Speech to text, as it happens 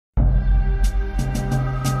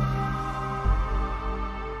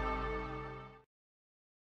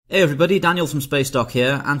Hey everybody, Daniel from Spacedock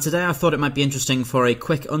here, and today I thought it might be interesting for a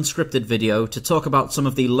quick unscripted video to talk about some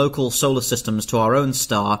of the local solar systems to our own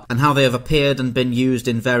star and how they have appeared and been used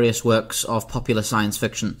in various works of popular science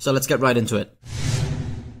fiction. So let's get right into it.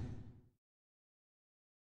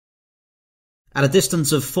 At a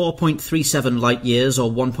distance of 4.37 light-years or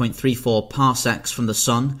 1.34 parsecs from the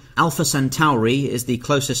Sun, Alpha Centauri is the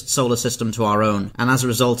closest solar system to our own, and as a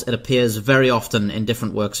result it appears very often in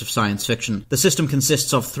different works of science fiction. The system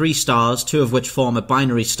consists of 3 stars, 2 of which form a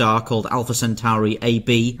binary star called Alpha Centauri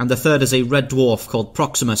AB, and the third is a red dwarf called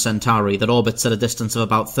Proxima Centauri that orbits at a distance of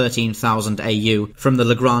about 13,000 AU from the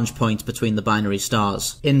Lagrange point between the binary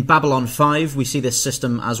stars. In Babylon 5, we see this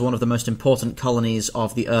system as one of the most important colonies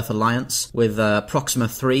of the Earth Alliance, with Proxima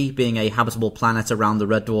 3 being a habitable planet around the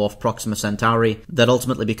red dwarf Proxima Centauri that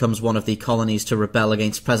ultimately becomes one of the colonies to rebel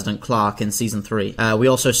against President Clark in Season 3. We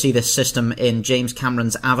also see this system in James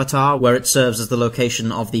Cameron's Avatar, where it serves as the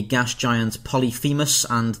location of the gas giant Polyphemus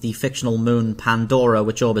and the fictional moon Pandora,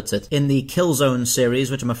 which orbits it. In the Killzone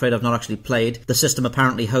series, which I'm afraid I've not actually played, the system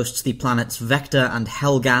apparently hosts the planets Vector and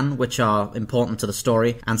Helgan, which are important to the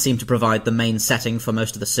story and seem to provide the main setting for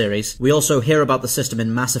most of the series. We also hear about the system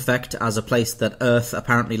in Mass Effect as a place that Earth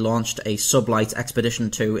apparently launched a sublight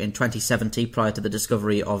expedition to in 2070 prior to the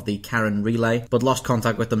discovery of the Karen Relay, but lost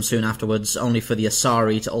contact with them soon afterwards, only for the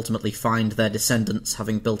Asari to ultimately find their descendants,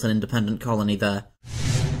 having built an independent colony there.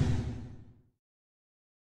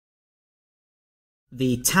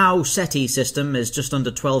 The Tau Ceti system is just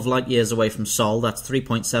under 12 light-years away from Sol, that's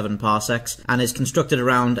 3.7 parsecs, and is constructed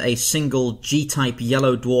around a single G-type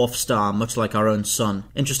yellow dwarf star, much like our own Sun.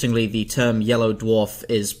 Interestingly, the term yellow dwarf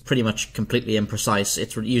is pretty much completely imprecise.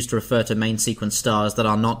 It's used to refer to main sequence stars that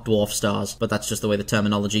are not dwarf stars, but that's just the way the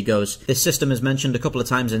terminology goes. This system is mentioned a couple of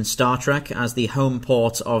times in Star Trek as the home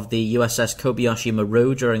port of the USS Kobayashi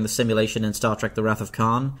Maru during the simulation in Star Trek The Wrath of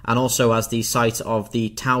Khan, and also as the site of the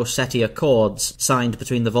Tau Ceti Accords, signed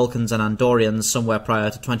between the Vulcans and Andorians somewhere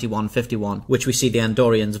prior to 2151, which we see the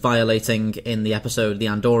Andorians violating in the episode The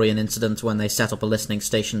Andorian Incident when they set up a listening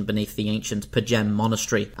station beneath the ancient P'Jem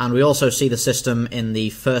Monastery. And we also see the system in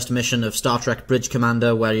the first mission of Star Trek Bridge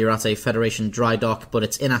Commander, where you're at a Federation dry dock, but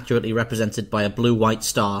it's inaccurately represented by a blue-white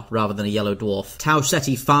star rather than a yellow dwarf. Tau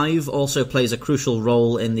Ceti 5 also plays a crucial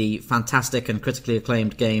role in the fantastic and critically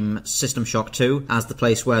acclaimed game System Shock 2, as the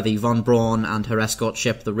place where the Von Braun and her escort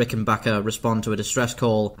ship, the Rickenbacker, respond to a distress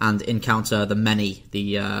call and encounter the Many,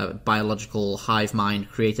 the biological hive mind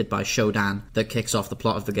created by Shodan that kicks off the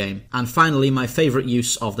plot of the game. And finally, my favourite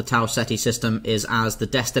use of the Tau Ceti system is as the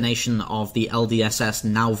destination of the LDSS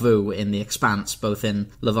Nauvoo in The Expanse, both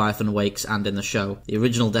in Leviathan Wakes and in the show. The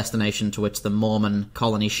original destination to which the Mormon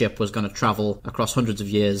colony ship was going to travel across hundreds of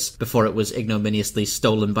years before it was ignominiously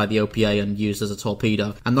stolen by the OPA and used as a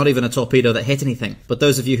torpedo. And not even a torpedo that hit anything. But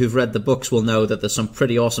those of you who've read the books will know that there's some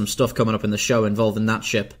pretty awesome stuff coming up in the show involving that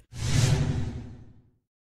ship.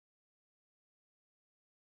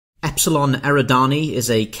 Epsilon Eridani is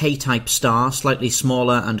a K-type star, slightly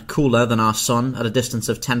smaller and cooler than our Sun, at a distance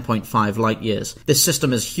of 10.5 light-years. This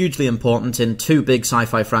system is hugely important in 2 big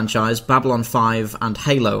sci-fi franchises, Babylon 5 and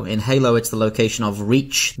Halo. In Halo, it's the location of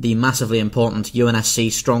Reach, the massively important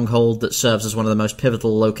UNSC stronghold that serves as one of the most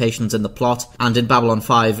pivotal locations in the plot, and in Babylon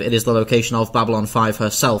 5, it is the location of Babylon 5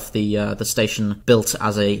 herself, the station built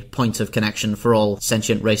as a point of connection for all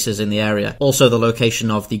sentient races in the area. Also the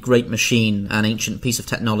location of the Great Machine, an ancient piece of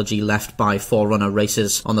technology left by Forerunner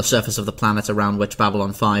races on the surface of the planet around which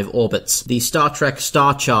Babylon 5 orbits. The Star Trek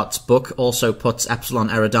Star Charts book also puts Epsilon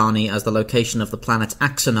Eridani as the location of the planet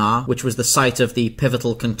Axanar, which was the site of the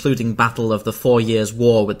pivotal concluding battle of the 4 Years'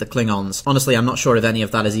 War with the Klingons. Honestly, I'm not sure if any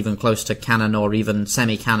of that is even close to canon or even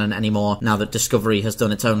semi-canon anymore, now that Discovery has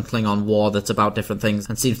done its own Klingon war that's about different things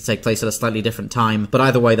and seems to take place at a slightly different time. But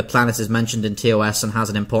either way, the planet is mentioned in TOS and has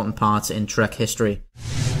an important part in Trek history.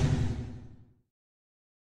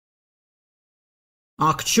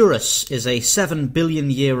 Arcturus is a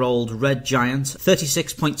 7-billion-year-old red giant,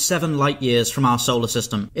 36.7 light-years from our solar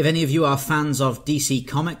system. If any of you are fans of DC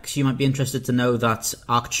Comics, you might be interested to know that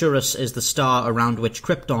Arcturus is the star around which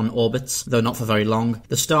Krypton orbits, though not for very long.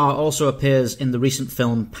 The star also appears in the recent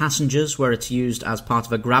film Passengers, where it's used as part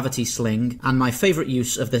of a gravity sling, and my favourite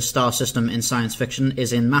use of this star system in science fiction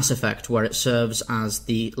is in Mass Effect, where it serves as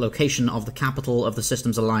the location of the capital of the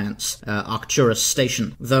system's alliance, Arcturus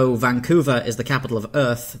Station. Though Vancouver is the capital of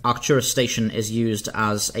Earth, Arcturus Station is used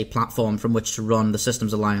as a platform from which to run the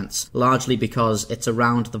Systems Alliance, largely because it's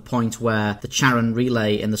around the point where the Charon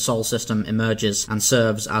relay in the Sol system emerges and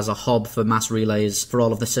serves as a hub for mass relays for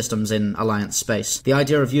all of the systems in Alliance space. The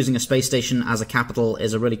idea of using a space station as a capital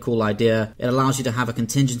is a really cool idea. It allows you to have a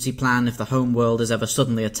contingency plan. If the home world is ever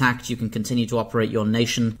suddenly attacked, you can continue to operate your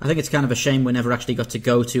nation. I think it's kind of a shame we never actually got to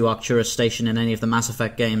go to Arcturus Station in any of the Mass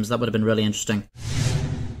Effect games. That would have been really interesting.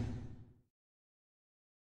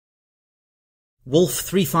 Wolf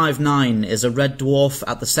 359 is a red dwarf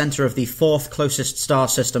at the centre of the fourth closest star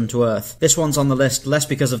system to Earth. This one's on the list less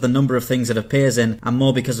because of the number of things it appears in, and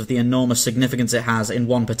more because of the enormous significance it has in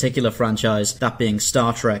one particular franchise, that being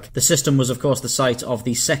Star Trek. The system was of course the site of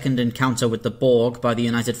the second encounter with the Borg by the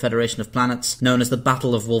United Federation of Planets, known as the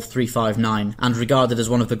Battle of Wolf 359, and regarded as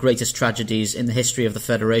one of the greatest tragedies in the history of the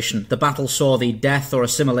Federation. The battle saw the death or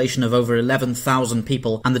assimilation of over 11,000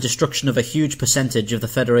 people, and the destruction of a huge percentage of the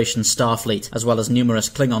Federation's Starfleet, as well as numerous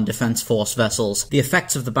Klingon Defense Force vessels. The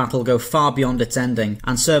effects of the battle go far beyond its ending,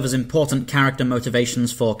 and serve as important character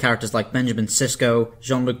motivations for characters like Benjamin Sisko,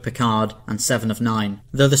 Jean-Luc Picard, and Seven of Nine.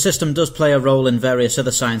 Though the system does play a role in various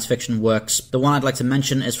other science fiction works, the one I'd like to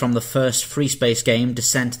mention is from the first free space game,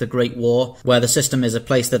 Descent: The Great War, where the system is a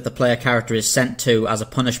place that the player character is sent to as a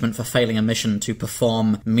punishment for failing a mission to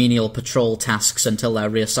perform menial patrol tasks until they're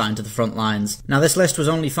reassigned to the front lines. Now, this list was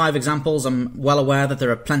only 5 examples. I'm well aware that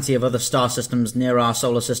there are plenty of other star systems near our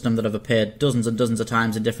solar system that have appeared dozens and dozens of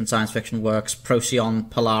times in different science fiction works: Procyon,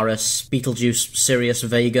 Polaris, Betelgeuse, Sirius,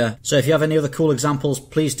 Vega. So if you have any other cool examples,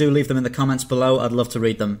 please do leave them in the comments below. I'd love to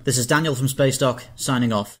read them. This is Daniel from Spacedock,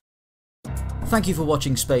 signing off. Thank you for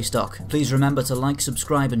watching Spacedock. Please remember to like,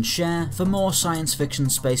 subscribe and share for more science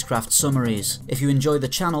fiction spacecraft summaries. If you enjoy the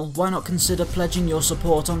channel, why not consider pledging your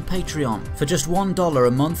support on Patreon? For just $1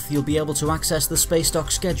 a month, you'll be able to access the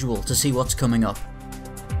Spacedock schedule to see what's coming up.